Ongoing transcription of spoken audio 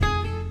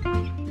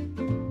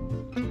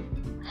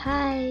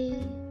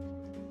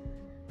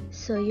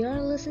So you're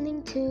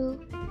listening to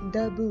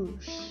The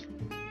Bush.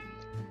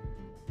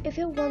 If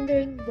you're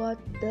wondering what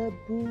The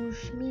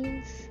Bush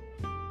means,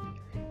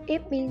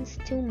 it means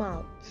two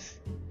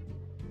mouths.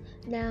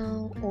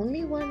 Now,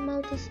 only one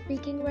mouth is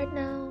speaking right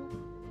now,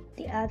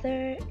 the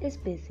other is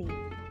busy.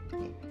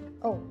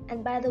 Oh,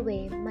 and by the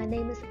way, my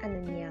name is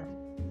Ananya.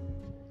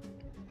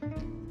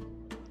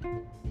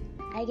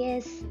 I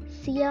guess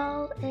see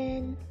y'all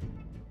in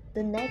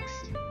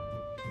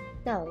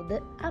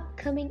the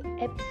upcoming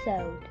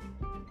episode.